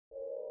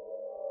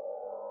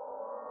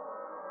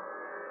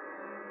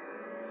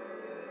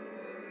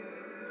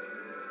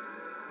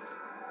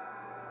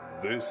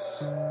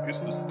This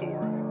is the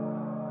story,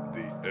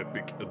 the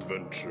epic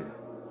adventure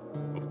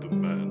of the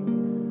man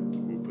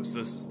who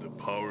possesses the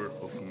power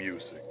of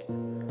music.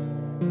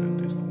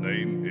 And his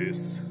name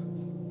is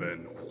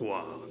Ben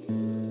Juan.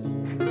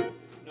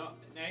 No,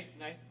 nej.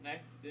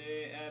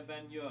 Det är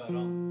Ben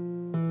Göra.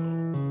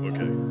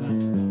 Okay.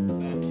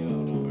 Ben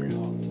Göra.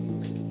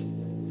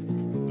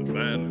 Okay. The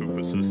man who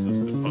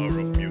possesses the power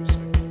of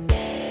music.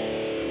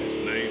 And his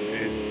name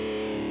is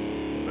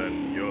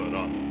Ben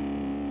Göra.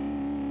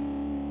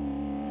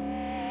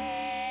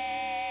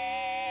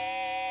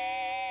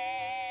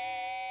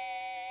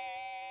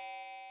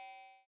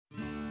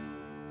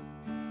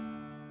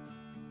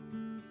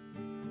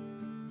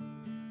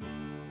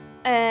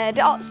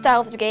 The art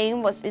style of the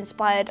game was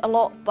inspired a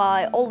lot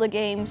by older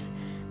games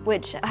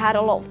which had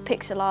a lot of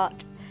pixel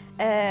art.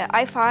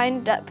 I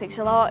find that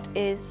pixel art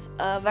is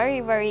a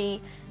very,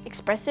 very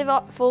expressive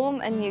art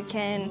form and you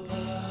can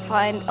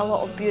find a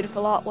lot of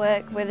beautiful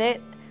artwork with it.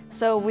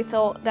 So we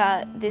thought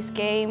that this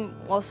game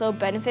also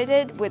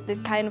benefited with the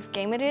kind of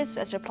game it is,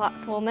 as a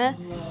platformer,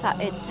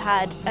 that it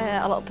had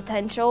a lot of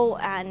potential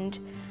and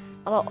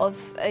a lot of,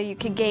 you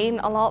could gain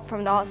a lot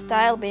from the art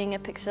style being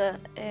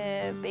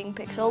being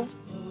pixeled.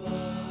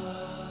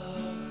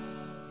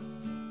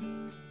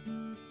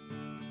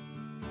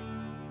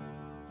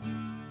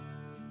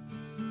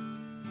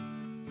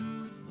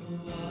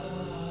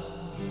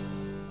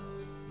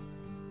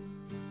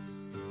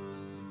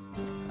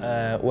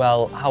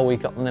 Well, how we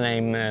got the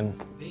name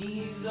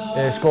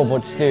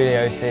Scoreboard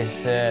Studios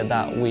is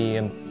that we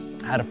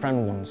had a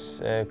friend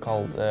once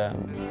called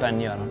Ben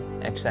Göra,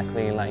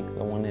 exactly like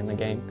the one in the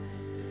game.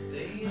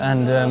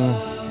 And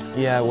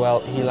yeah, well,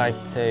 he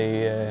liked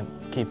to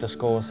keep the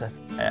scores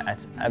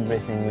at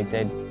everything we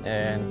did,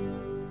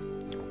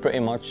 pretty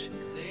much.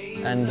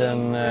 And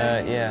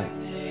yeah,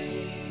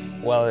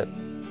 well,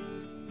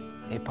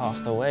 he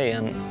passed away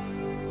and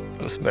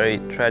it was very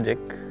tragic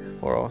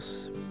for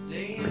us,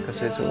 because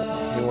he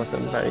was a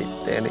very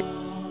dear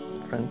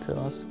friend to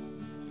us.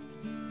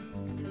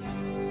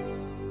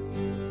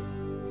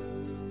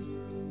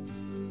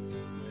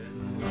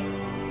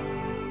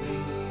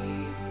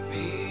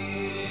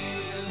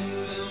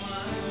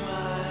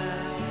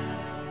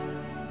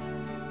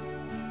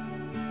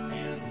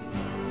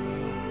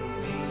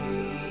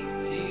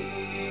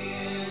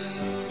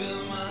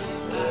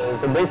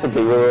 So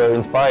basically we were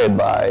inspired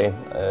by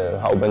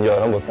how Ben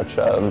Göra was such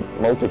a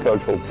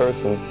multicultural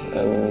person,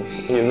 and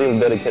he really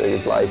dedicated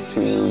his life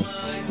to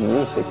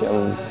music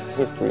and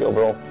history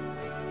overall.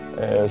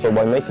 So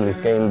by making this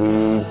game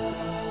we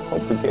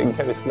hope to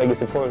carry his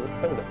legacy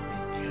further.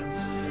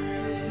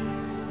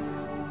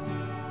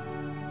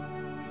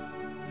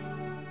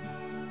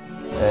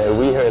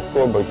 We here at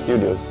Scoreboard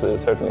Studios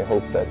certainly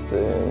hope that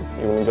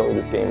you will enjoy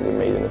this game we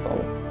made in his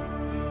honor.